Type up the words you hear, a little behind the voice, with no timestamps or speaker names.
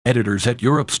Editors at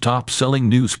Europe's top-selling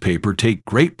newspaper take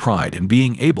great pride in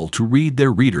being able to read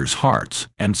their readers' hearts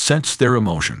and sense their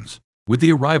emotions. With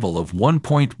the arrival of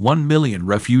 1.1 million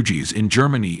refugees in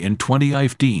Germany in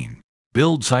 2015,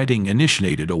 Bild Zeitung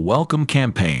initiated a welcome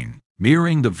campaign,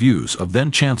 mirroring the views of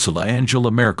then-Chancellor Angela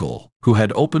Merkel, who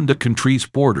had opened the country's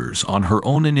borders on her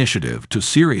own initiative to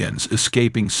Syrians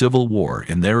escaping civil war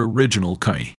in their original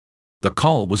country. The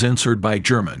call was answered by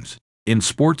Germans. In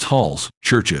sports halls,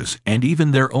 churches, and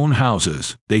even their own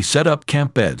houses, they set up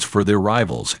camp beds for their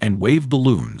rivals and waved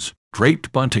balloons,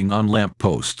 draped bunting on lamp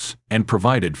posts, and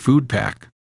provided food pack.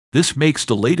 This makes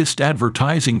the latest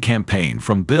advertising campaign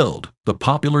from Bild, the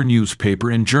popular newspaper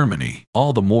in Germany,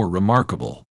 all the more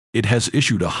remarkable. It has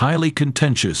issued a highly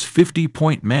contentious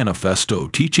 50-point manifesto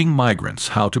teaching migrants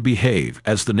how to behave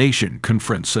as the nation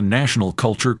confronts a national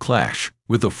culture clash,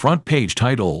 with a front-page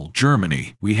title,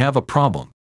 "Germany, we have a problem."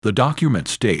 The document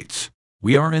states,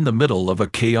 "We are in the middle of a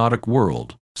chaotic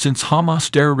world. Since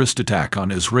Hamas' terrorist attack on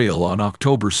Israel on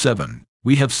October 7,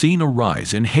 we have seen a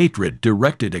rise in hatred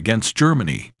directed against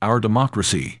Germany, our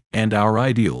democracy, and our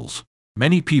ideals.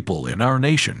 Many people in our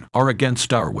nation are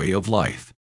against our way of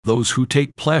life. Those who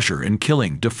take pleasure in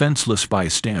killing defenseless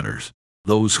bystanders,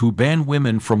 those who ban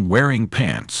women from wearing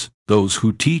pants, those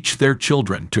who teach their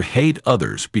children to hate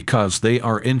others because they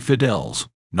are infidels,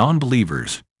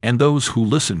 non-believers, and those who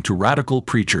listen to radical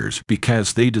preachers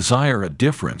because they desire a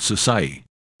different society.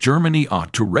 Germany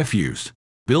ought to refuse."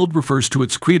 Bild refers to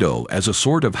its credo as a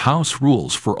sort of house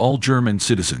rules for all German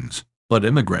citizens, but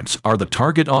immigrants are the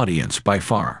target audience by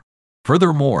far.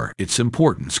 Furthermore, its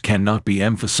importance cannot be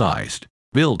emphasized.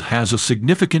 Bild has a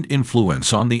significant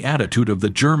influence on the attitude of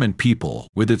the German people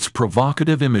with its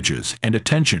provocative images and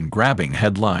attention-grabbing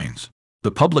headlines.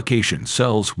 The publication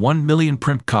sells 1 million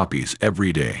print copies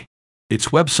every day. Its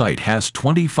website has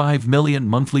 25 million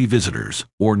monthly visitors,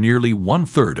 or nearly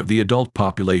one-third of the adult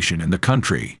population in the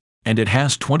country, and it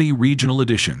has 20 regional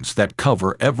editions that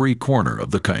cover every corner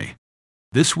of the country.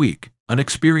 This week, an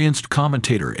experienced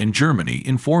commentator in Germany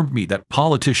informed me that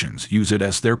politicians use it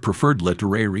as their preferred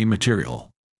literary material.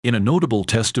 In a notable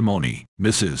testimony,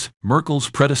 Mrs. Merkel's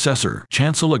predecessor,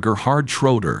 Chancellor Gerhard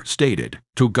Schroeder, stated,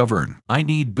 "To govern, I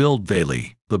need Bild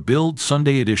Daily, the Bild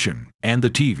Sunday edition, and the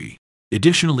TV."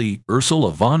 Additionally,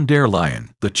 Ursula von der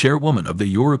Leyen, the chairwoman of the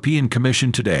European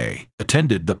Commission today,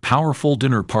 attended the powerful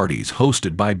dinner parties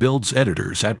hosted by Bild's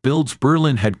editors at Bild's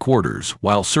Berlin headquarters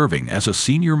while serving as a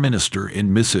senior minister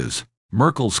in Mrs.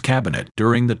 Merkel's cabinet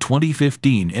during the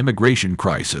 2015 immigration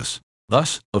crisis.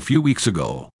 Thus, a few weeks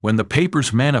ago, when the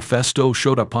paper's manifesto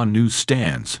showed up on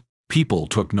newsstands, people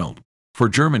took note. For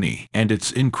Germany and its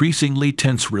increasingly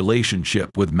tense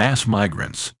relationship with mass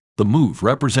migrants, the move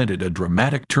represented a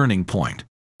dramatic turning point.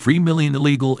 3 million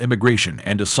illegal immigration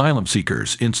and asylum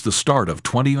seekers since the start of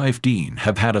 2015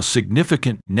 have had a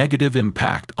significant negative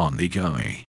impact on the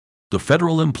economy. The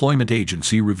Federal Employment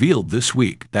Agency revealed this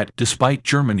week that despite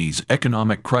Germany's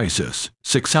economic crisis,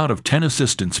 6 out of 10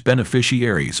 assistance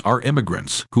beneficiaries are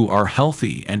immigrants who are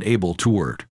healthy and able to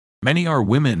work. Many are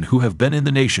women who have been in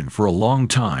the nation for a long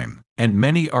time, and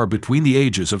many are between the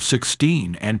ages of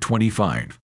 16 and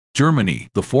 25. Germany,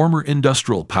 the former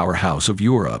industrial powerhouse of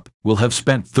Europe, will have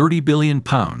spent £30 billion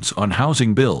on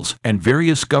housing bills and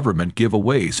various government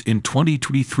giveaways in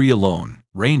 2023 alone,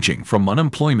 ranging from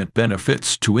unemployment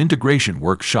benefits to integration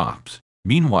workshops.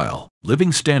 Meanwhile,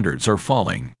 living standards are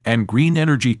falling and green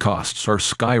energy costs are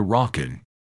skyrocketing.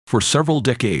 For several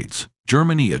decades,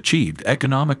 Germany achieved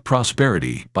economic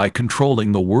prosperity by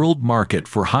controlling the world market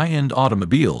for high-end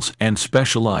automobiles and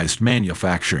specialized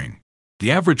manufacturing. The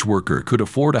average worker could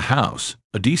afford a house,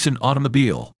 a decent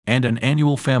automobile, and an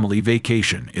annual family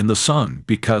vacation in the sun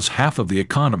because half of the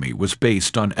economy was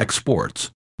based on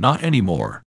exports. Not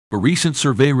anymore. A recent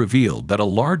survey revealed that a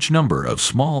large number of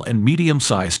small and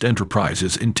medium-sized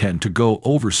enterprises intend to go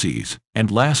overseas,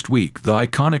 and last week the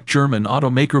iconic German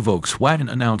automaker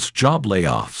Volkswagen announced job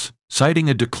layoffs, citing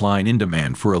a decline in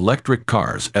demand for electric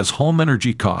cars as home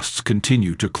energy costs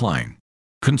continue to climb.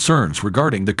 Concerns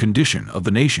regarding the condition of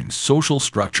the nation's social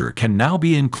structure can now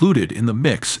be included in the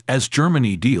mix as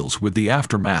Germany deals with the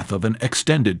aftermath of an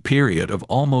extended period of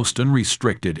almost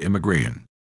unrestricted immigration.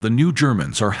 The new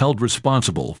Germans are held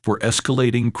responsible for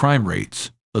escalating crime rates,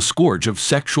 a scourge of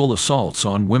sexual assaults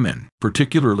on women,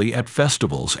 particularly at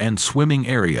festivals and swimming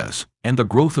areas, and the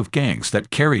growth of gangs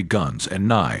that carry guns and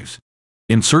knives.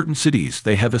 In certain cities,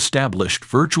 they have established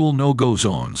virtual no-go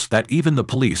zones that even the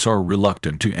police are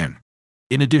reluctant to enter.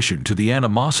 In addition to the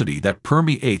animosity that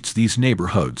permeates these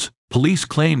neighborhoods, police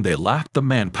claim they lack the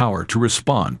manpower to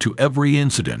respond to every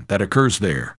incident that occurs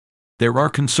there. There are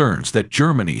concerns that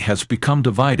Germany has become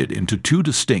divided into two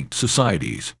distinct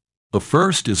societies. The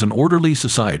first is an orderly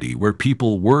society where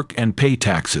people work and pay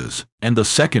taxes, and the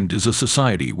second is a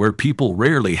society where people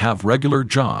rarely have regular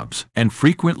jobs and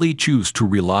frequently choose to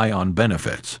rely on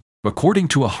benefits. According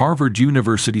to a Harvard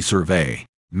University survey,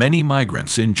 many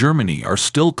migrants in Germany are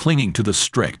still clinging to the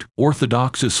strict,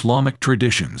 orthodox Islamic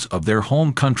traditions of their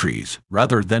home countries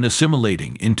rather than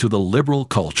assimilating into the liberal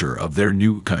culture of their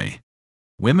new country.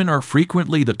 Women are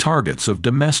frequently the targets of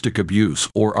domestic abuse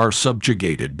or are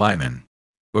subjugated by men.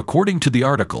 According to the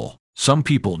article, some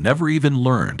people never even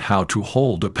learned how to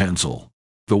hold a pencil.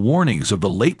 The warnings of the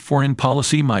late foreign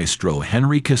policy maestro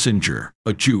Henry Kissinger,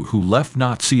 a Jew who left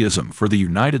Nazism for the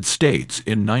United States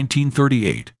in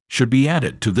 1938, should be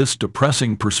added to this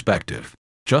depressing perspective.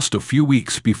 Just a few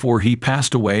weeks before he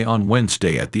passed away on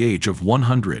Wednesday at the age of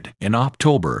 100 in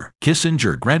October,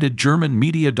 Kissinger granted German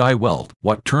media Die Welt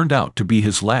what turned out to be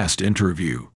his last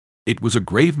interview. It was a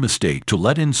grave mistake to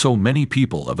let in so many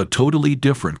people of a totally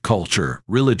different culture,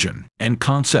 religion, and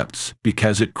concepts,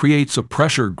 because it creates a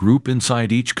pressure group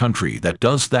inside each country that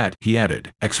does that, he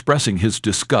added, expressing his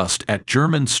disgust at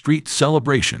German street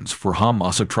celebrations for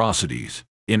Hamas atrocities.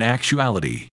 In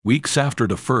actuality, weeks after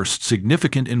the first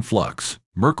significant influx,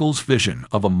 Merkel's vision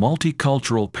of a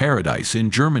multicultural paradise in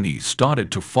Germany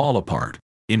started to fall apart.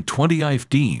 In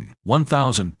 2015,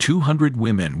 1,200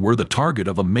 women were the target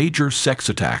of a major sex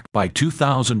attack by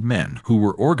 2,000 men who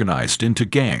were organized into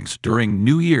gangs during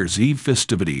New Year's Eve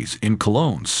festivities in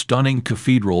Cologne's stunning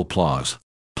Cathedral Plaza.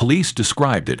 Police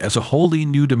described it as a wholly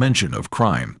new dimension of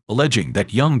crime, alleging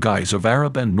that young guys of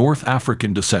Arab and North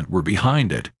African descent were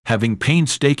behind it, having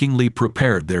painstakingly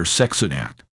prepared their sex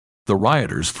act. The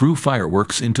rioters threw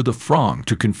fireworks into the throng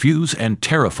to confuse and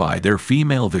terrify their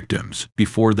female victims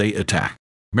before they attacked.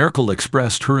 Merkel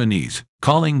expressed her unease,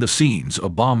 calling the scenes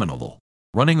abominable.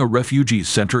 Running a refugee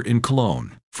center in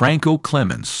Cologne, Franco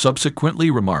Clemens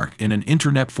subsequently remarked in an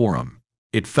internet forum,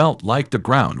 "It felt like the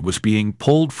ground was being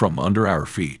pulled from under our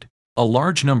feet." A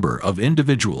large number of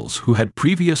individuals who had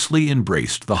previously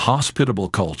embraced the hospitable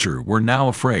culture were now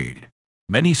afraid.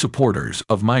 Many supporters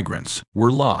of migrants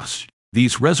were lost.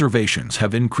 These reservations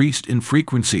have increased in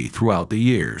frequency throughout the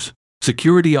years.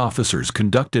 Security officers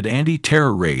conducted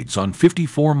anti-terror raids on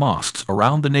 54 mosques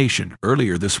around the nation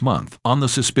earlier this month on the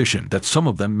suspicion that some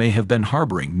of them may have been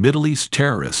harboring Middle East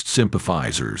terrorist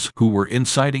sympathizers who were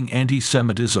inciting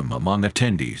anti-Semitism among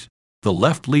attendees. The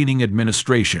left-leaning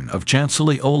administration of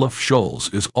Chancellor Olaf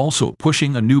Scholz is also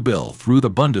pushing a new bill through the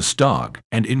Bundestag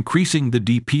and increasing the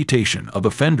deportation of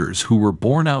offenders who were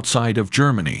born outside of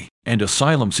Germany and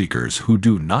asylum seekers who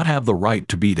do not have the right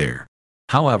to be there.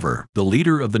 However, the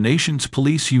leader of the nation's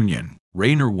police union,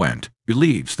 Rainer Wendt,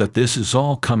 believes that this is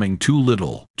all coming too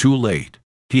little, too late.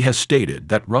 He has stated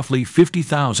that roughly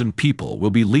 50,000 people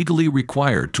will be legally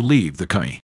required to leave the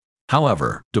country.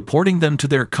 However, deporting them to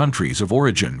their countries of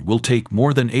origin will take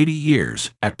more than 80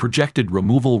 years at projected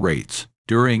removal rates,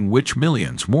 during which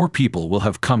millions more people will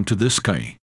have come to this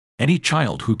country. Any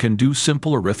child who can do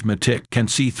simple arithmetic can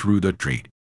see through the treat.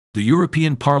 The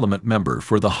European Parliament member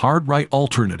for the hard-right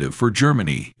Alternative for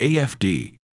Germany,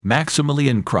 AfD,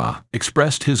 Maximilian Krah,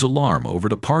 expressed his alarm over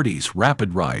the party's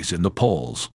rapid rise in the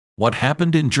polls. What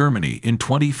happened in Germany in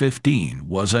 2015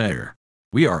 was error.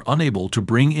 We are unable to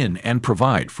bring in and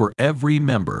provide for every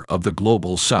member of the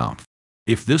Global South.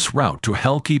 If this route to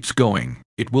hell keeps going,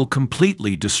 it will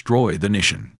completely destroy the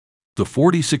nation. The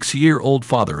 46-year-old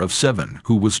father of 7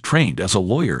 who was trained as a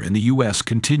lawyer in the U.S.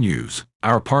 continues,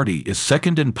 "Our party is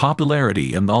second in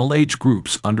popularity in all age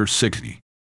groups under 60.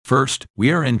 First,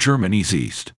 we are in Germany's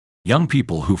East. Young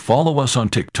people who follow us on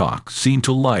TikTok seem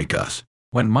to like us.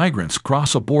 When migrants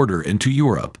cross a border into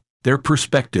Europe, their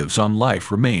perspectives on life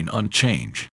remain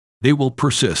unchanged. They will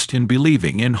persist in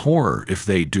believing in horror if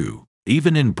they do.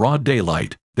 Even in broad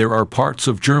daylight, there are parts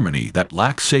of Germany that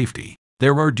lack safety.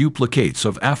 There are duplicates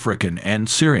of African and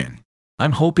Syrian.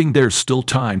 I'm hoping there's still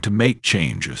time to make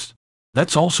changes."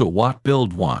 That's also what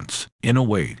Bild wants, in a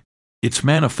way. Its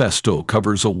manifesto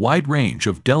covers a wide range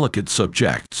of delicate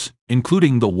subjects,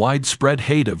 including the widespread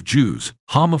hate of Jews,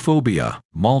 homophobia,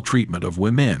 maltreatment of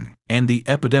women, and the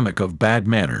epidemic of bad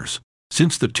manners.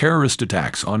 Since the terrorist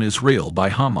attacks on Israel by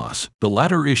Hamas, the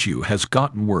latter issue has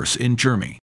gotten worse in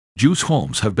Germany. Jews'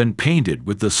 homes have been painted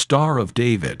with the Star of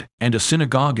David, and a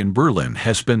synagogue in Berlin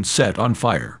has been set on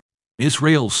fire.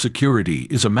 Israel's security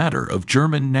is a matter of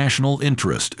German national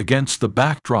interest against the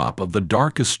backdrop of the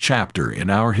darkest chapter in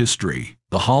our history,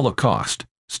 the Holocaust,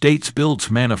 states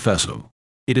Bild's Manifesto.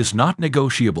 It is not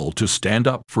negotiable to stand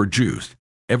up for Jews.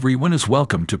 Everyone is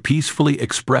welcome to peacefully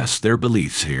express their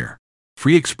beliefs here.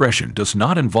 Free expression does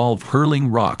not involve hurling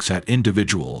rocks at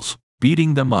individuals,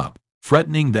 beating them up,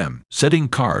 threatening them, setting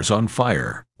cars on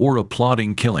fire, or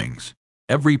applauding killings.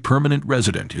 Every permanent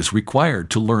resident is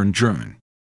required to learn German.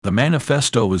 The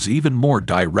manifesto is even more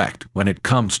direct when it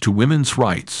comes to women's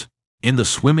rights. In the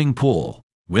swimming pool,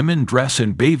 women dress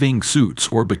in bathing suits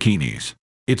or bikinis.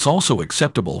 It's also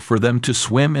acceptable for them to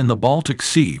swim in the Baltic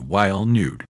Sea while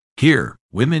nude. Here,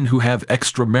 women who have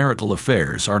extramarital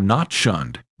affairs are not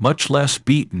shunned, much less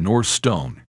beaten or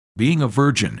stoned. Being a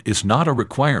virgin is not a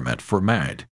requirement for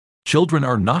marriage. Children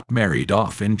are not married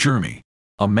off in Germany.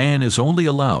 A man is only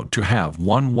allowed to have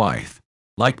one wife.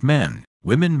 Like men,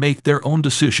 women make their own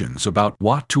decisions about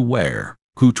what to wear,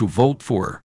 who to vote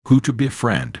for, who to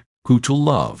befriend, who to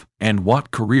love, and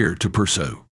what career to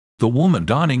pursue. The woman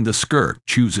donning the skirt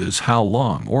chooses how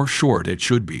long or short it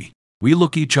should be. We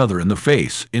look each other in the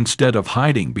face instead of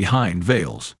hiding behind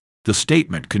veils. The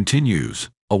statement continues,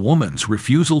 a woman's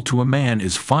refusal to a man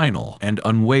is final and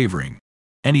unwavering.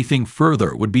 Anything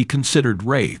further would be considered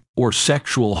rape or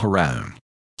sexual harassment.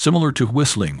 Similar to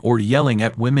whistling or yelling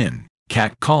at women,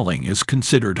 catcalling is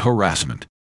considered harassment.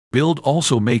 Bild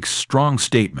also makes strong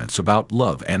statements about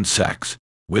love and sex.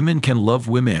 Women can love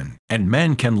women, and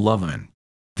men can love men.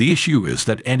 The issue is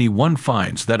that anyone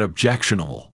finds that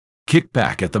objectionable.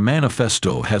 Kickback at the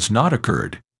manifesto has not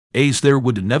occurred, as there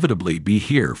would inevitably be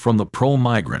here from the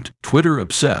pro-migrant,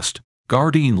 Twitter-obsessed,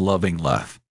 Guardian-loving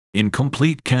left. In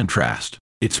complete contrast,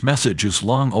 its message is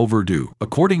long overdue,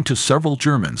 according to several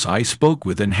Germans I spoke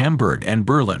with in Hamburg and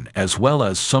Berlin, as well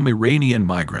as some Iranian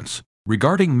migrants.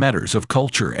 Regarding matters of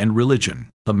culture and religion,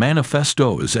 the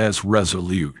manifesto is as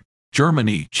resolute.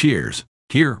 Germany, cheers.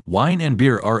 Here, wine and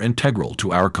beer are integral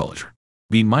to our culture.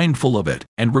 Be mindful of it,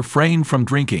 and refrain from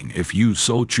drinking if you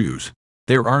so choose.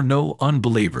 There are no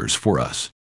unbelievers for us.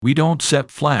 We don't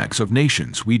set flags of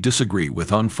nations we disagree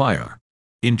with on fire.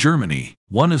 In Germany,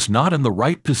 one is not in the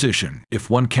right position if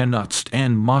one cannot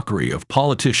stand mockery of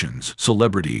politicians,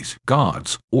 celebrities,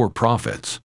 gods, or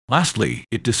prophets. Lastly,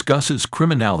 it discusses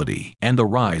criminality and the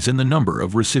rise in the number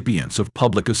of recipients of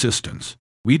public assistance.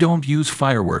 We don't use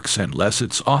fireworks unless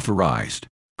it's authorized.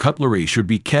 Cutlery should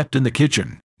be kept in the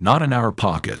kitchen, not in our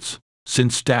pockets.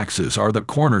 Since taxes are the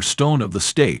cornerstone of the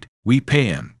state, we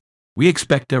pay them. We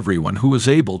expect everyone who is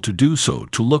able to do so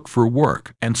to look for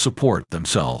work and support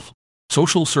themselves.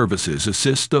 Social services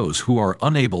assist those who are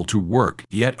unable to work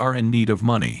yet are in need of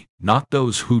money, not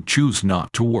those who choose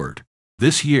not to work.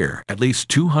 This year, at least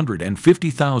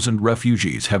 250,000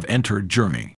 refugees have entered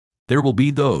Germany. There will be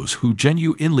those who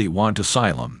genuinely want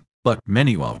asylum, but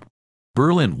many won't.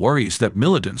 Berlin worries that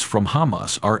militants from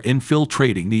Hamas are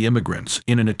infiltrating the immigrants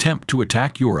in an attempt to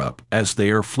attack Europe as they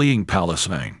are fleeing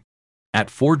Palestine. At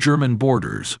 4 German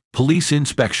borders, police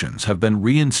inspections have been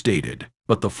reinstated,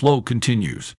 but the flow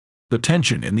continues. The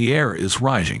tension in the air is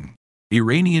rising.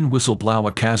 Iranian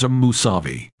whistleblower Kazem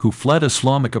Musavi, who fled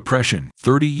Islamic oppression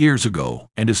 30 years ago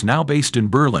and is now based in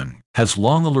Berlin, has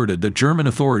long alerted the German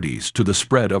authorities to the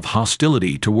spread of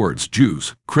hostility towards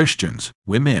Jews, Christians,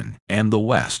 women, and the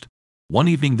West. One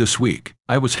evening this week,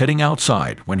 I was heading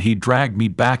outside when he dragged me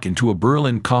back into a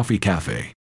Berlin coffee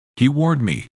cafe. He warned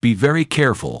me, "Be very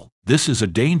careful, this is a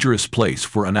dangerous place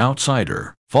for an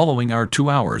outsider." Following our 2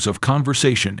 hours of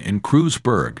conversation in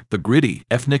Kreuzberg, the gritty,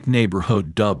 ethnic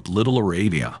neighborhood dubbed Little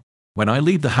Arabia. When I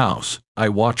leave the house, I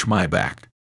watch my back.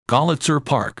 Galitzer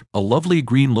Park, a lovely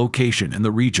green location in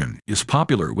the region, is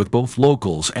popular with both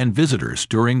locals and visitors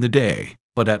during the day,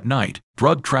 but at night,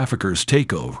 drug traffickers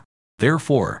take over.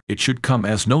 Therefore, it should come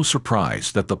as no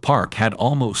surprise that the park had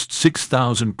almost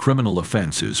 6,000 criminal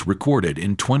offenses recorded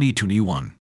in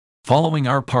 2021. Following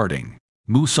our parting,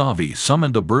 Musavi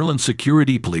summoned the Berlin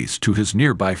security police to his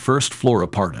nearby first-floor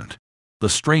apartment. The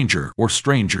stranger or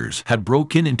strangers had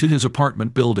broken into his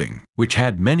apartment building, which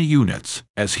had many units,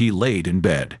 as he laid in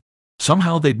bed.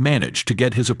 Somehow they'd managed to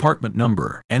get his apartment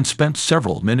number and spent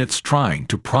several minutes trying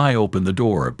to pry open the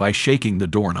door by shaking the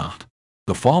doorknob.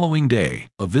 The following day,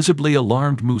 a visibly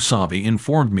alarmed Musavi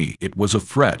informed me it was a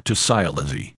threat to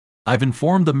silence. I've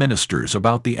informed the ministers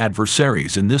about the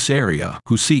adversaries in this area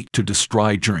who seek to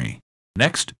destroy Germany.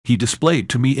 Next, he displayed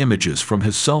to me images from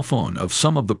his cell phone of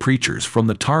some of the preachers from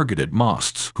the targeted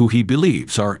mosques who he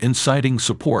believes are inciting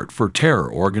support for terror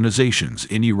organizations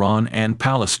in Iran and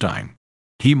Palestine.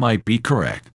 He might be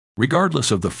correct.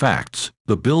 Regardless of the facts,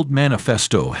 the Bild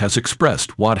Manifesto has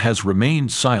expressed what has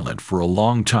remained silent for a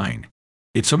long time.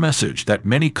 It's a message that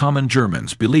many common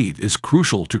Germans believe is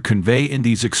crucial to convey in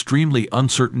these extremely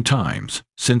uncertain times,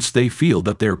 since they feel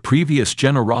that their previous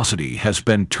generosity has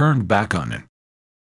been turned back on it.